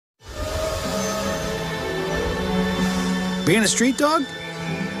Being a street dog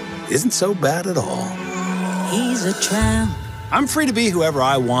isn't so bad at all. He's a tramp. I'm free to be whoever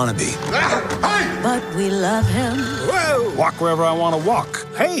I want to be. But we love him. Whoa! Walk wherever I want to walk.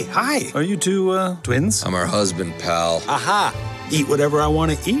 Hey, hi. Are you two, twins? I'm her husband, pal. Aha! Eat whatever I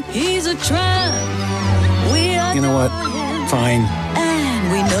want to eat? He's a tramp. We adore You know what? him. Fine.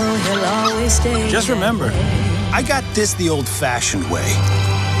 And we know he'll always stay. Just remember, I got this the old-fashioned way.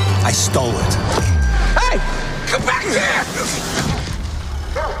 I stole it. Hey! Come back here!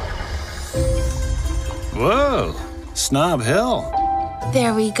 Whoa! Snob Hill.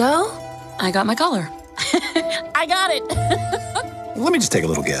 There we go. I got my collar. I got it. Let me just take a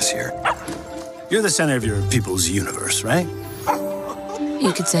little guess here. You're the center of your people's universe, right?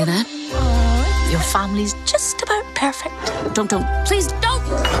 You could say that. Your family's just about perfect. Don't. Please don't.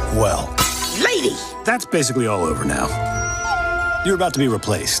 Well, Lady! that's basically all over now. You're about to be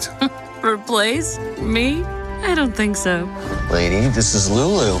replaced. Replace me? I don't think so. Lady, this is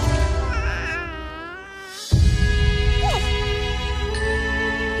Lulu.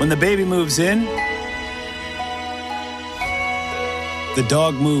 When the baby moves in, the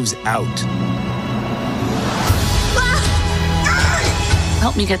dog moves out.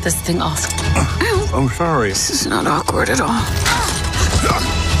 Help me get this thing off. I'm sorry. This is not awkward at all.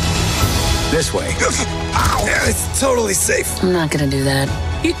 This way. Yeah, it's totally safe. I'm not gonna do that.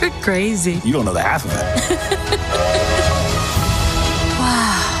 You're crazy. You don't know the half of it.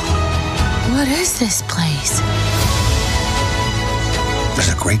 Wow. What is this place?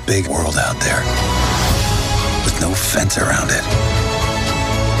 There's a great big world out there with no fence around it.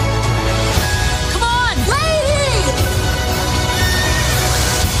 Come on, lady!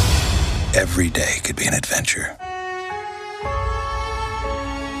 Every day could be an adventure.